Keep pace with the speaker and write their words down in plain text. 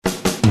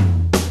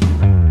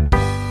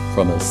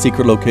From a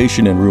secret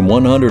location in room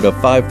 100 of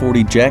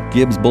 540 Jack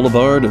Gibbs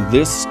Boulevard,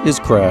 this is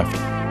Craft.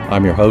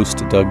 I'm your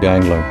host, Doug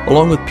Dangler.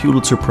 Along with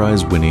Pulitzer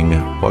Prize-winning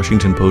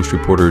Washington Post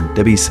reporter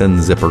Debbie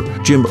Senn-Zipper,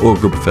 Jim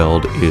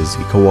Obergefell is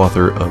the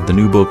co-author of the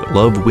new book,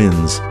 Love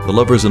Wins, The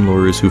Lovers and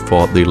Lawyers Who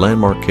Fought the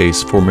Landmark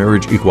Case for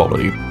Marriage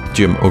Equality.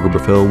 Jim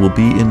Obergefell will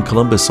be in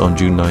Columbus on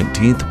June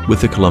 19th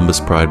with the Columbus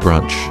Pride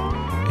Brunch.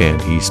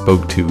 And he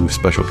spoke to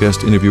special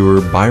guest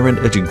interviewer Byron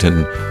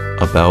Edgington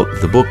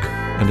about the book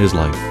and his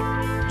life.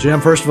 Jim,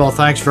 first of all,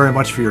 thanks very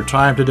much for your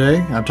time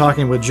today. I'm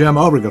talking with Jim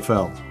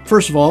Obergefell.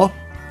 First of all,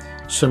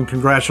 some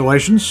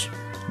congratulations,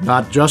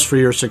 not just for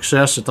your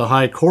success at the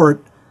High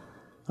Court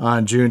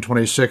on June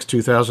 26,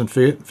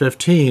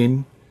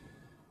 2015,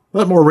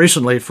 but more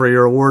recently for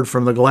your award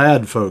from the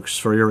GLAAD folks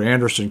for your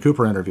Anderson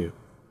Cooper interview.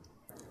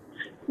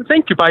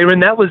 Thank you, Byron.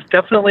 That was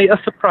definitely a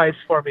surprise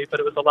for me, but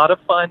it was a lot of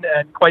fun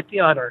and quite the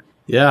honor.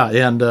 Yeah,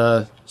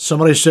 and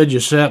somebody said you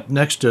sat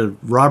next to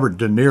Robert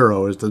De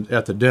Niro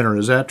at the dinner.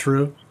 Is that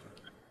true?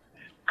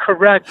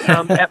 Correct.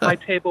 At my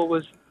table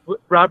was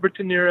Robert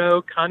De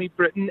Niro, Connie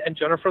Britton, and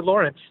Jennifer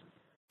Lawrence.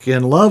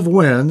 In Love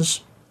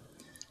Wins,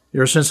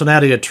 your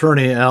Cincinnati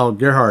attorney, Al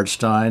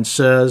Gerhardstein,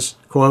 says,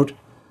 quote,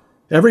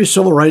 "Every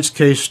civil rights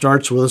case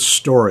starts with a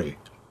story."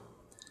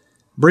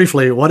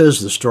 Briefly, what is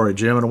the story,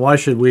 Jim, and why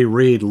should we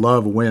read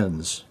Love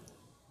Wins?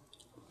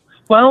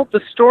 Well,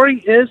 the story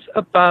is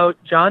about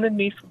John and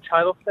me from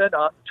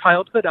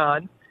childhood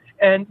on,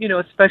 and,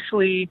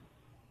 especially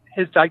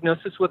his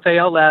diagnosis with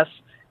ALS,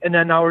 and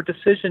then our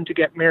decision to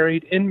get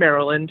married in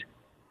Maryland,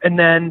 and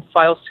then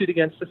file suit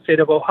against the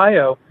state of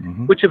Ohio,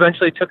 which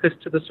eventually took us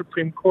to the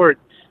Supreme Court.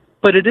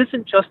 But it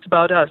isn't just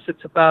about us.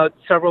 It's about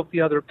several of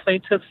the other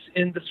plaintiffs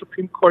in the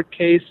Supreme Court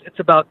case. It's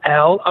about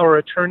Al, our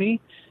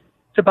attorney.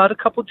 It's about a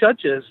couple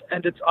judges.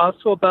 And it's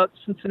also about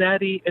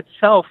Cincinnati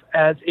itself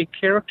as a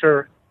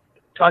character,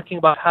 talking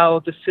about how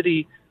the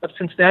city of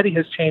Cincinnati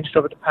has changed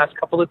over the past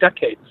couple of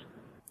decades.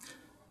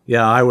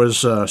 Yeah, I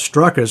was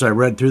struck as I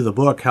read through the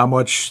book how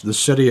much the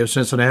city of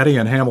Cincinnati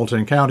and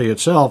Hamilton County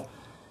itself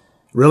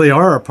really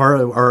are a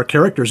part of our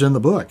characters in the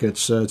book.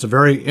 It's a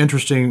very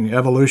interesting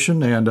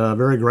evolution and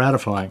very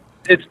gratifying.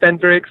 It's been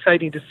very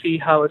exciting to see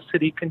how a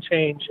city can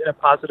change in a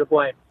positive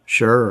way.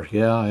 Sure,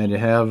 yeah, and you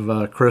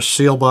have Chris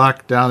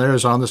Seelbach down there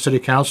is on the city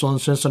council in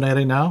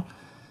Cincinnati now.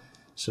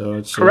 So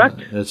it's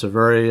correct. It's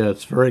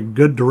very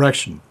good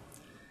direction.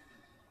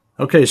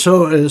 Okay,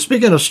 so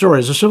speaking of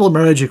stories, the civil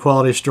marriage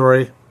equality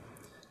story,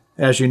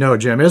 as you know,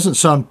 Jim, isn't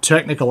some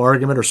technical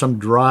argument or some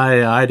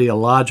dry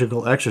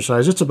ideological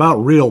exercise. It's about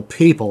real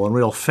people and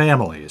real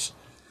families.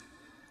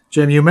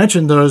 Jim, you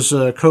mentioned those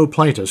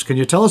co-plaintiffs. Can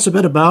you tell us a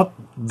bit about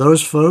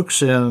those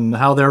folks and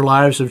how their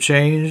lives have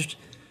changed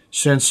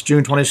since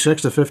June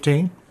 26 to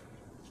 15?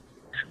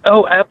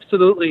 Oh,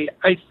 absolutely.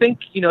 I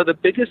think, the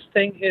biggest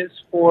thing is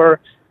for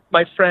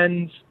my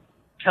friends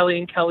Kelly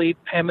and Kelly,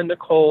 Pam and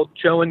Nicole,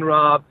 Joe and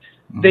Rob.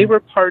 They were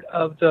part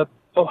of the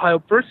Ohio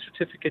birth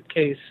certificate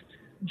case.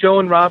 Joe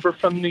and Rob are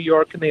from New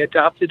York, and they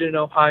adopted in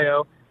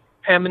Ohio.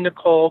 Pam and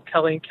Nicole,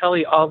 Kelly and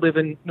Kelly all live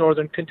in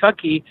northern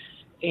Kentucky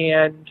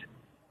and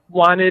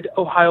wanted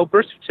Ohio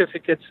birth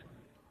certificates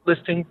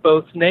listing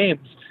both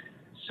names.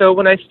 So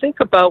when I think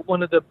about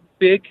one of the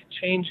big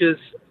changes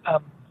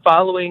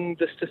following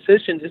this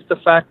decision is the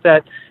fact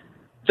that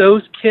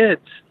those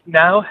kids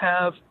now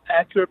have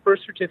accurate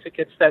birth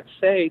certificates that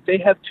say they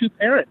have two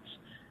parents,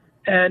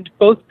 and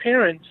both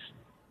parents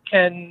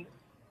can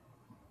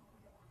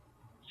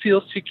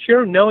feel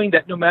secure knowing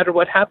that no matter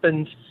what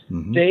happens,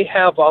 they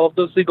have all of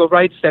those legal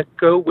rights that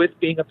go with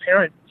being a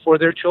parent for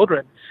their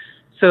children.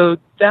 So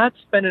that's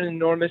been an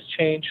enormous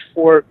change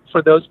for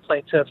those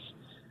plaintiffs.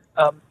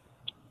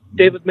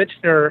 David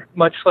Michener,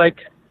 much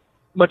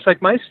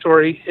like my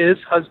story, his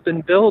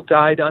husband Bill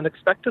died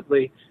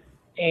unexpectedly,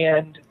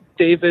 and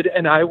David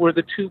and I were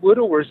the two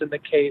widowers in the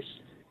case.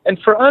 And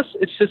for us,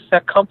 it's just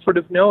that comfort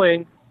of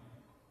knowing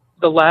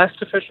the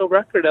last official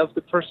record of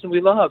the person we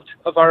loved,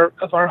 of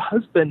our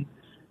husband,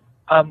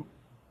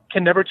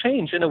 can never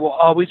change, and it will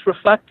always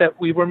reflect that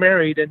we were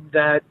married and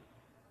that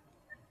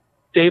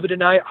David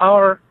and I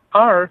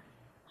are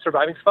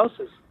surviving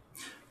spouses.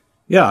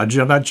 Yeah,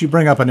 Jim, you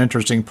bring up an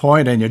interesting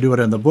point, and you do it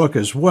in the book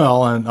as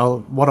well. And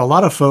what a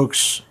lot of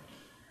folks,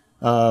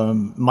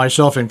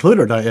 myself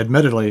included, I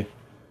admittedly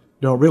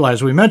don't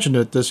realize, we mentioned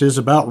that this is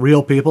about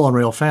real people and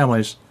real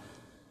families,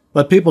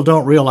 but people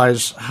don't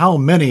realize how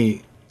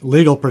many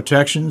legal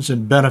protections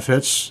and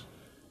benefits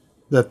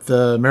that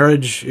the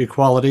marriage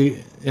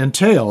equality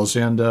entails.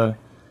 And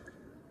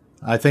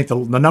I think the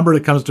number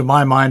that comes to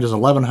my mind is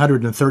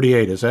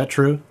 1,138. Is that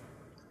true?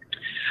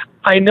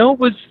 I know it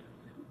was,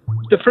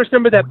 the first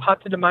number that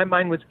popped into my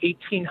mind was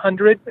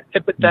 1,800,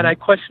 but then I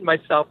questioned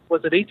myself,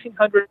 was it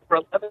 1,800 or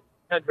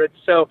 1,100?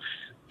 So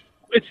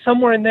it's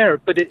somewhere in there,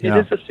 but it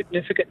is a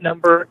significant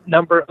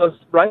number of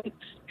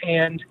rights.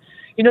 And,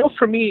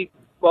 for me,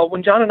 well,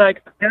 when John and I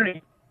got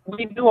married,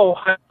 we knew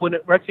Ohio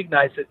wouldn't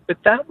recognize it, but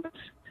that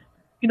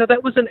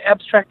was an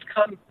abstract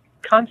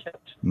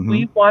concept.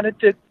 We wanted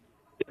to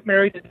get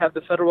married and have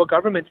the federal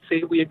government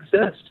say we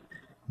exist.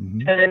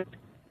 And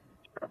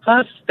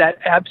us, that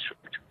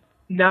abstract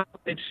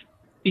knowledge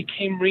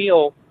became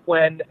real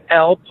when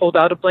Al pulled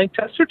out a blank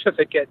death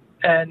certificate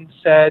and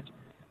said,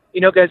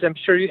 guys, I'm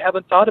sure you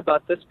haven't thought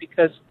about this,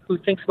 because who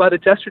thinks about a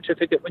death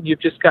certificate when you've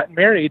just gotten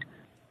married?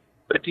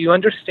 But do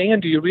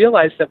you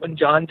realize that when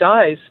John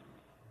dies,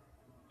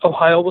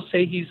 Ohio will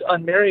say he's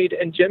unmarried,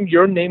 and Jim,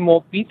 your name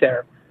won't be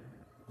there.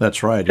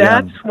 That's right.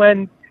 That's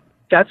when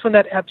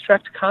that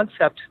abstract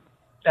concept,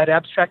 that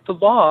abstract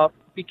law,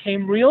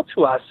 became real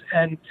to us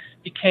and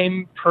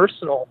became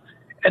personal.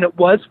 And it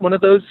was one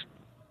of those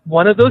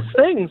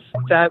things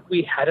that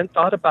we hadn't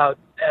thought about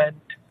and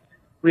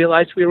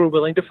realized we were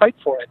willing to fight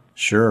for it.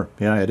 Sure.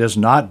 Yeah, it is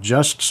not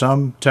just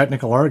some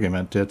technical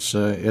argument. It's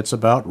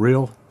about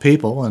real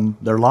people and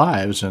their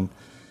lives, and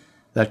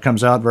that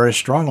comes out very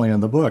strongly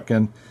in the book.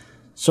 And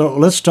so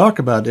let's talk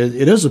about it.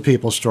 It is a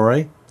people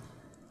story.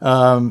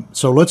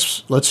 So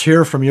let's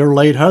hear from your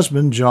late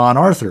husband, John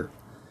Arthur.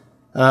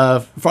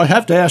 If I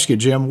have to ask you,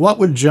 Jim, what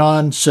would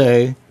John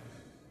say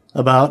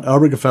about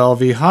Obergefell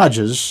v.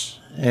 Hodges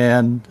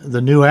and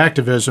the new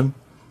activism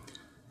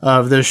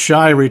of this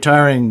shy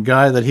retiring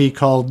guy that he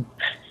called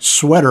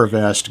Sweater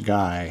Vest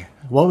Guy?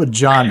 What would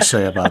John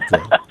say about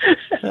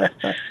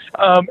that?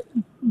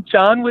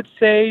 John would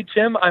say,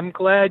 Jim, I'm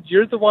glad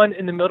you're the one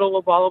in the middle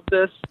of all of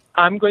this.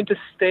 I'm going to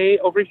stay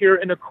over here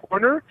in a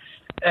corner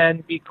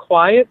and be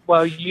quiet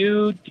while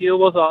you deal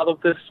with all of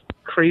this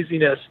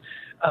craziness.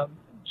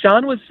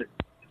 John was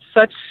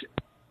such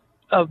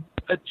a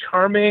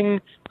charming,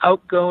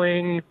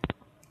 outgoing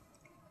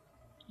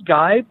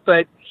guy,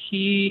 but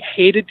he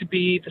hated to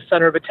be the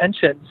center of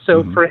attention.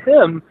 So for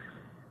him,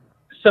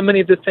 so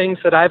many of the things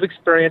that I've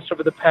experienced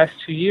over the past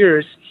 2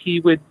 years, he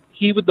would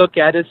look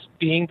at as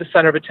being the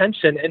center of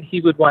attention, and he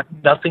would want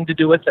nothing to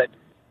do with it.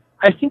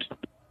 I think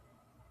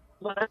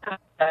that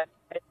I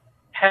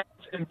have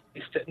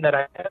embraced it, and that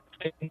I have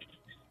changed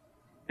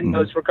in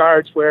those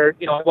regards, where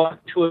I walk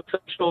into a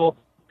social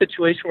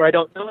situation where I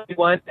don't know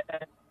anyone,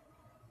 and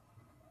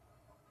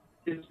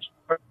his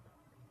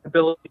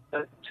ability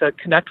to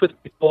connect with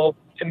people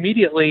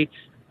immediately,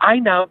 I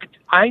now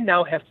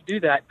have to do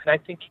that, and I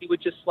think he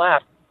would just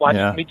laugh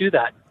watching me do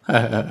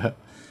that.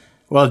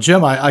 Well,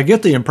 Jim, I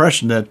get the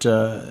impression that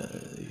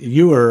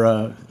you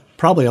were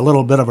probably a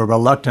little bit of a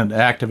reluctant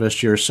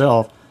activist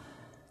yourself,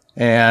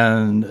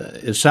 and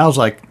it sounds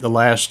like the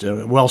last,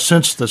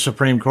 since the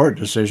Supreme Court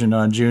decision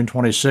on June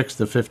 26th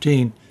of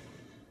 15,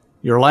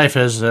 your life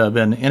has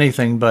been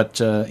anything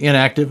but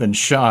inactive and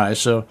shy.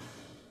 So,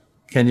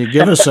 can you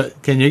give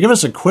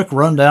us a quick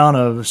rundown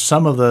of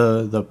some of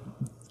the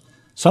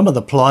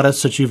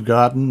plaudits that you've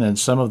gotten and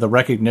some of the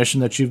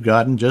recognition that you've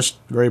gotten, just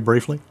very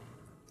briefly?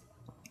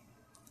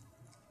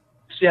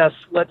 Yes,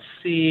 let's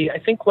see. I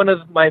think one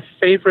of my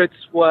favorites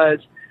was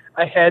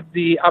I had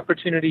the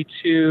opportunity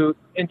to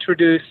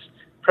introduce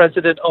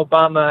President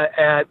Obama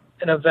at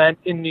an event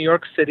in New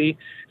York City.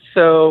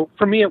 So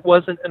for me, it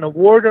wasn't an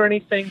award or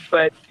anything,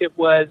 but it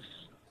was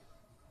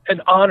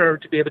an honor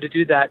to be able to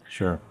do that.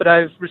 Sure. But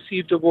I've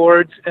received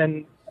awards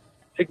and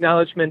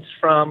acknowledgments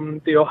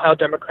from the Ohio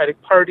Democratic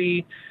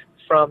Party,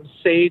 from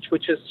SAGE,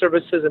 which is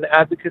Services and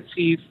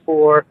Advocacy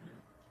for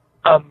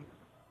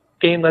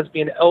Gay and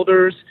Lesbian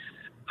Elders.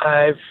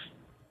 I've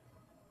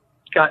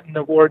gotten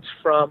awards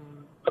from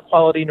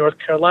Equality North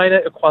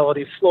Carolina,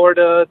 Equality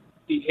Florida,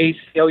 the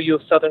ACLU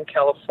of Southern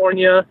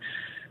California,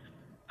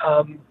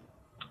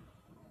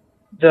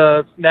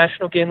 the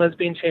National Gay and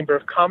Lesbian Chamber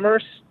of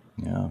Commerce.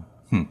 Yeah.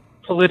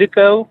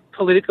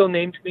 Politico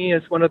named me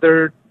as one of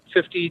their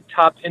 50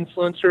 top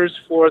influencers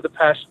for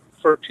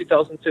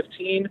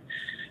 2015.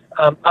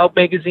 Out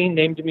Magazine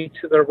named me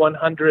to their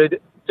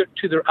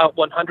Out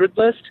 100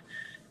 list.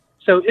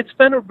 So it's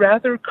been a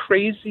rather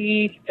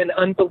crazy and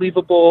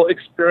unbelievable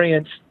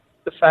experience,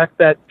 the fact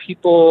that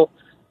people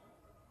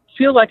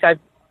feel like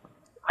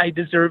I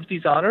deserve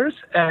these honors.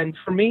 And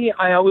for me,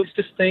 I always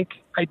just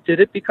think I did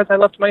it because I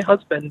loved my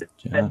husband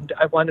and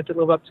I wanted to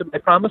live up to my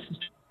promises.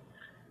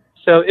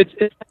 So it's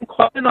been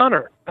quite an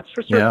honor, that's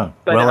for certain. Yeah.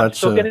 But I'm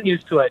still getting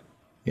used to it.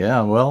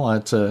 Yeah, well,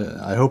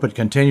 I hope it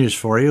continues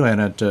for you, and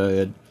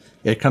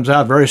it comes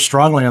out very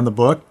strongly in the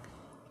book.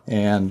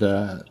 And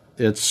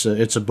it's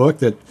a book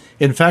that,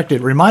 in fact,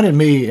 it reminded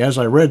me as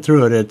I read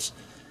through it.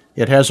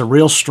 It has a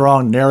real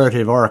strong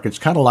narrative arc. It's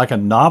kind of like a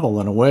novel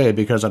in a way,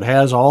 because it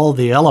has all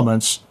the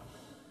elements.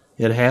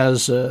 It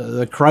has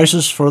the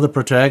crisis for the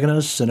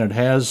protagonists, and it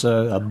has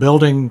a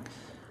building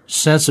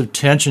sense of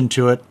tension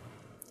to it,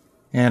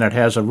 and it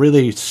has a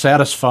really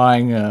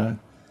satisfying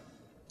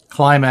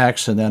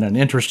climax, and then an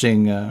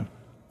interesting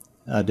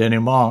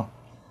denouement.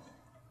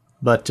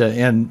 But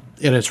and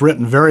it's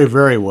written very,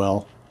 very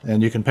well.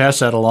 And you can pass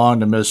that along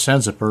to Ms.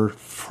 Senziper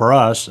for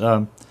us.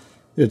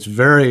 It's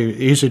very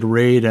easy to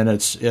read, and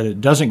it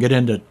doesn't get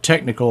into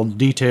technical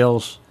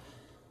details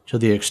to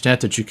the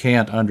extent that you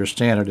can't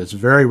understand it. It's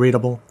very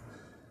readable,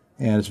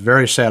 and it's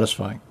very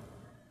satisfying.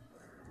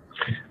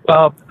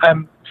 Well,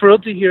 I'm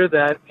thrilled to hear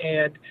that,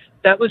 and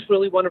that was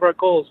really one of our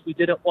goals. We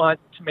didn't want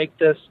to make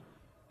this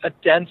a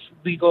dense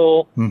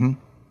legal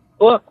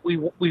book,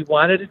 we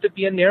wanted it to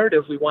be a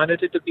narrative. We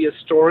wanted it to be a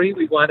story.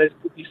 We wanted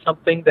it to be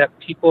something that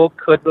people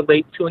could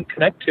relate to and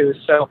connect to.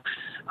 So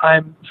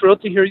I'm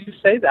thrilled to hear you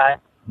say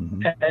that.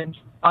 Mm-hmm. And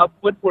Bob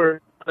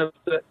Woodward, one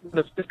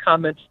of his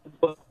comments in the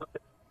book,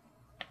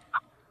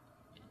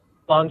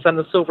 belongs on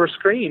the silver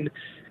screen,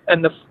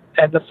 and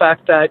the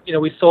fact that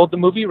we sold the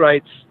movie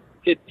rights,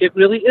 it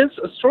really is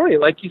a story,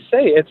 like you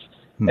say.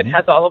 It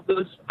has all of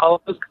those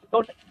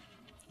components.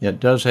 It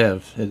does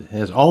have. It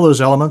has all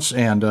those elements,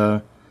 and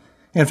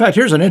in fact,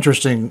 here's an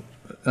interesting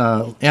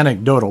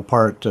anecdotal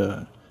part.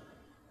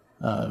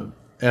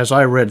 As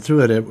I read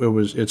through it,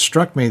 it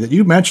struck me that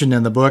you mentioned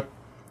in the book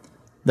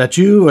that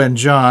you and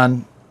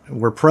John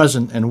were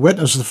present and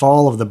witnessed the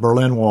fall of the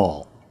Berlin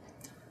Wall.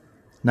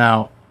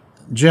 Now,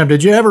 Jim,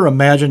 did you ever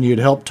imagine you'd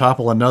help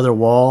topple another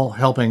wall,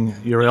 helping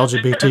your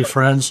LGBT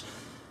friends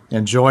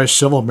enjoy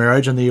civil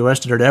marriage in the U.S.?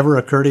 Did it ever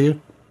occur to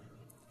you?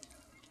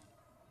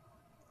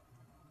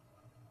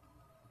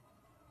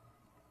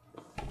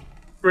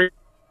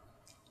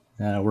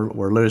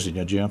 We're losing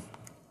you, Jim.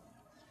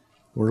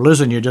 We're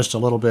losing you just a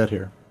little bit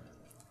here.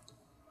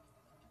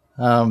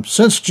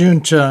 Since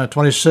June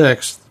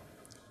 26th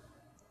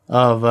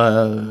of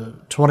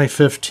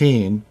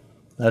 2015,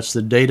 that's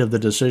the date of the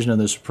decision of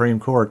the Supreme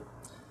Court,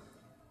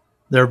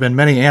 there have been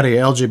many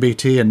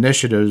anti-LGBT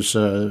initiatives,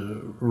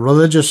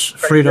 religious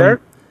freedom. Right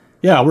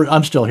there? Yeah,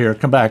 I'm still here.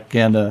 Come back.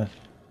 And okay.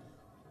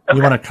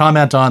 You want to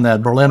comment on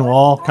that Berlin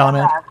Wall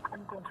comment?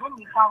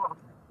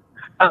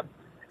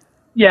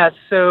 Yeah,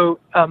 so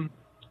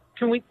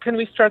can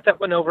we start that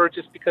one over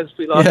just because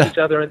we lost each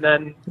other and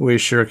then... We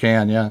sure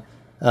can, yeah.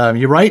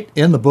 You write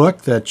in the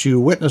book that you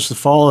witnessed the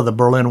fall of the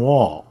Berlin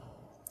Wall.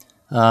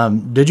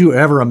 Did you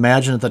ever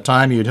imagine at the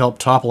time you'd help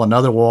topple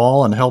another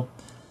wall and help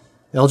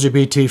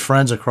LGBT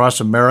friends across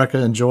America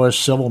enjoy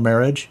civil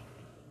marriage?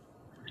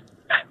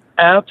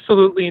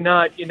 Absolutely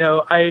not.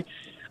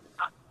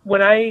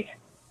 When I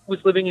was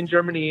living in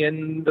Germany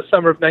in the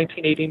summer of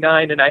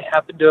 1989, and I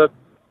happened to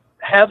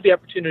have the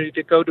opportunity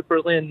to go to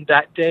Berlin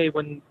that day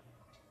when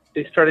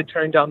they started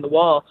tearing down the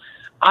wall,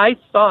 I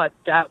thought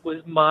that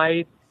was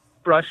my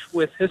brush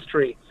with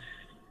history.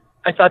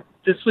 I thought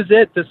this was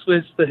it. This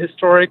was the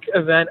historic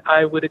event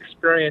I would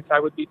experience, I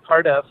would be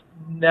part of.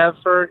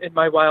 Never in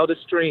my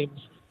wildest dreams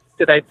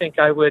did I think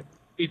I would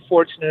be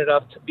fortunate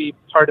enough to be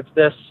part of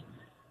this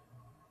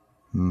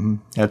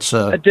That's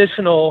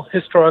additional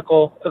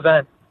historical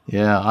event.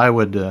 Yeah, I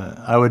would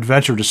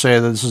venture to say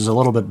that this is a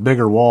little bit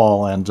bigger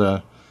wall,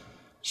 and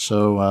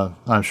so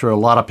I'm sure a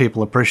lot of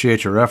people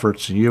appreciate your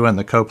efforts, you and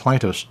the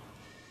co-plaintiffs.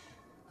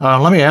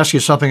 Let me ask you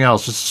something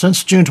else.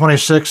 Since June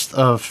 26th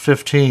of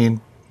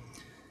 15,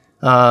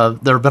 there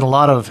have been a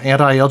lot of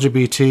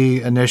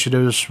anti-LGBT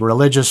initiatives,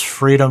 religious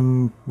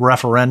freedom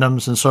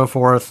referendums, and so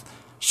forth,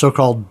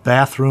 so-called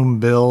bathroom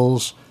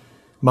bills,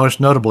 most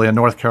notably in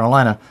North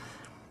Carolina.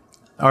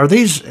 Are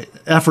these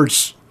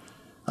efforts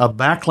a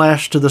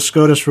backlash to the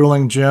SCOTUS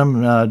ruling,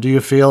 Jim, do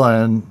you feel,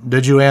 and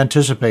did you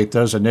anticipate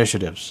those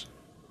initiatives?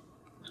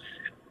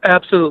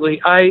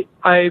 Absolutely.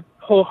 I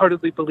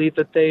wholeheartedly believe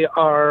that they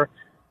are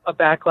a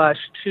backlash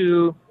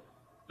to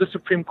the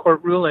Supreme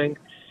Court ruling.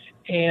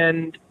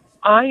 And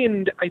I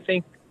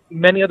think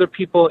many other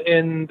people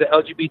in the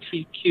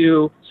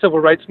LGBTQ civil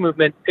rights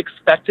movement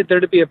expected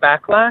there to be a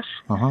backlash.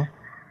 Uh-huh.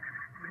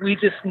 We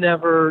just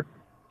never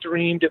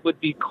dreamed it would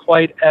be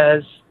quite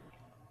as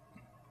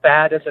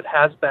bad as it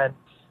has been.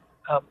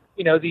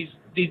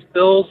 These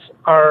bills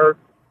are,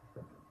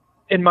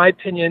 in my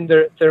opinion,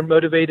 they're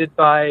motivated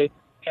by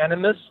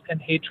animus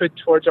and hatred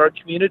towards our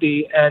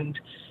community, and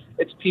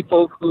it's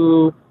people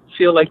who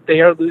feel like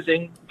they are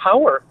losing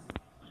power.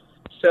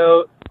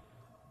 So,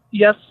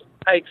 yes,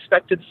 I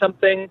expected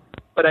something,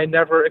 but I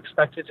never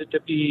expected it to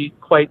be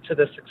quite to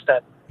this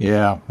extent.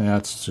 Yeah,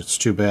 it's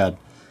too bad.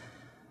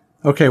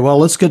 Okay, well,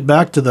 let's get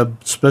back to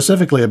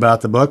specifically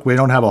about the book. We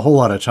don't have a whole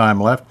lot of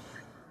time left.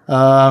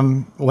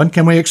 When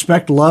can we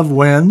expect Love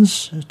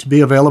Wins to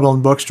be available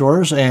in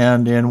bookstores,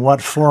 and in what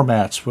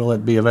formats will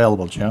it be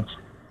available, Jim?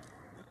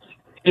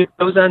 It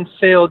goes on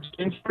sale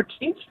June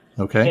 14th.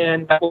 Okay.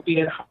 And that will be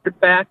in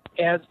hardback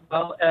as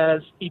well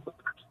as ebook.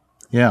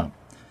 Yeah.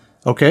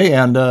 Okay,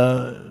 and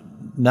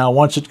now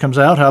once it comes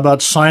out, how about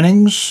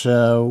signings?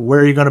 Where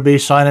are you going to be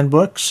signing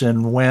books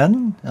and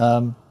when?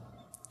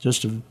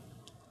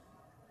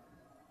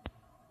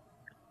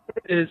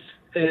 Is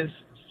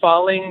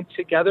falling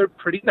together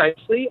pretty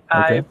nicely.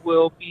 Okay. I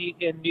will be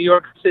in New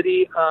York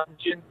City on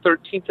June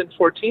 13th and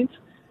 14th,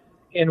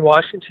 in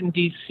Washington,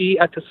 D.C.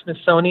 at the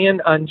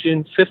Smithsonian on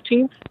June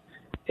 15th,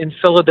 in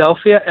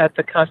Philadelphia at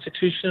the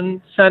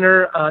Constitution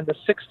Center on the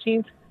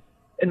 16th,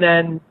 and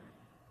then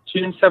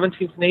June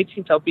 17th and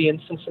 18th I'll be in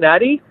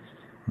Cincinnati,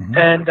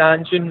 and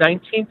on June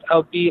 19th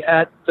I'll be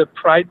at the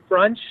Pride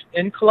Brunch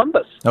in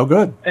Columbus. Oh,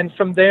 good. And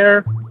from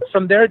there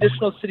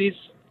additional cities,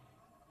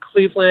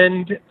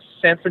 Cleveland,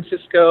 San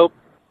Francisco,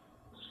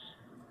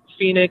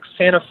 Phoenix,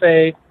 Santa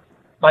Fe,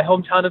 my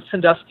hometown of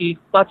Sandusky,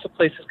 lots of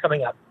places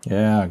coming up.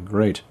 Yeah,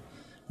 great.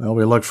 Well,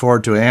 we look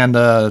forward to it. And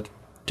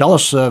tell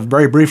us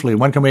very briefly,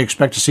 when can we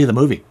expect to see the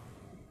movie?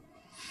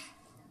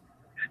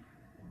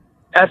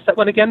 Ask that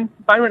one again,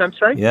 Byron. I'm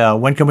sorry. Yeah,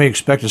 when can we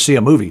expect to see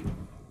a movie?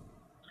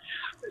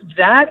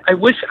 That, I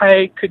wish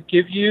I could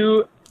give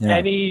you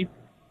any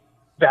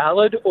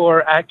valid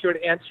or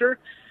accurate answer.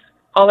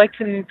 All I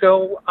can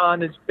go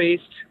on is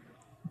based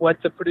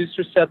what the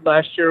producer said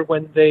last year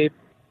when they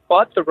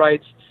bought the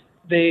rights.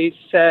 They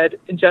said,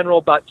 in general,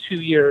 about 2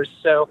 years.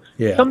 So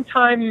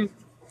sometime,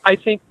 I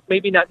think,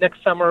 maybe not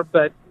next summer,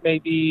 but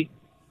maybe,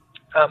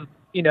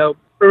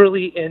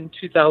 early in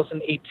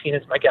 2018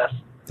 is my guess.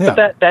 Yeah.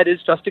 But that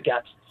is just a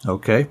guess.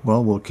 Okay,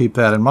 well, we'll keep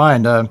that in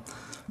mind.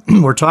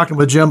 We're talking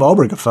with Jim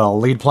Obergefell,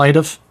 lead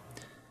plaintiff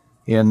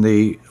in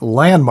the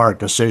landmark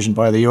decision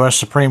by the U.S.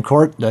 Supreme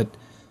Court that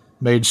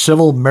made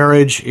civil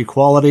marriage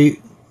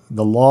equality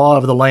the law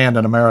of the land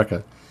in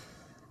America.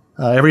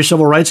 Every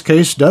civil rights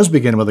case does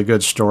begin with a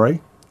good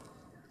story.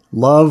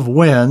 Love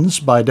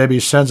Wins by Debbie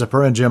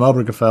Senziper and Jim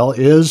Obergefell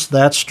is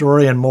that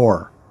story and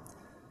more.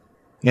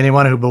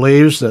 Anyone who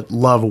believes that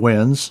love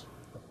wins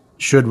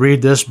should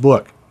read this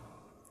book.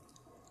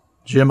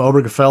 Jim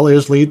Obergefell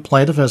is lead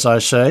plaintiff, as I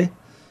say,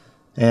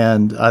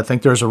 and I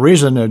think there's a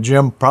reason, and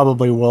Jim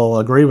probably will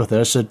agree with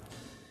this, that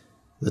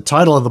the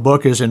title of the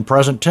book is in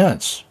present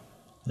tense.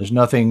 There's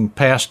nothing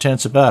past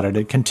tense about it.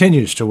 It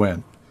continues to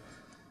win,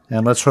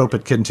 and let's hope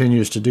it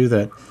continues to do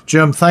that.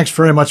 Jim, thanks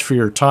very much for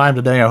your time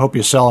today. I hope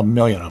you sell 1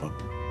 million of them.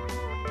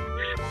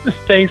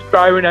 Thanks,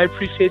 Byron. I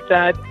appreciate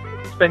that.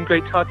 It's been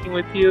great talking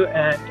with you,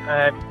 and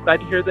I'm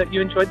glad to hear that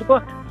you enjoyed the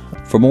book.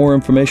 For more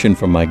information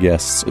from my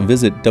guests,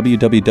 visit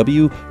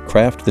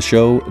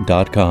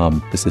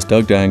www.crafttheshow.com. This is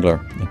Doug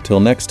Dangler. Until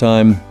next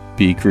time,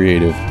 be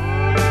creative.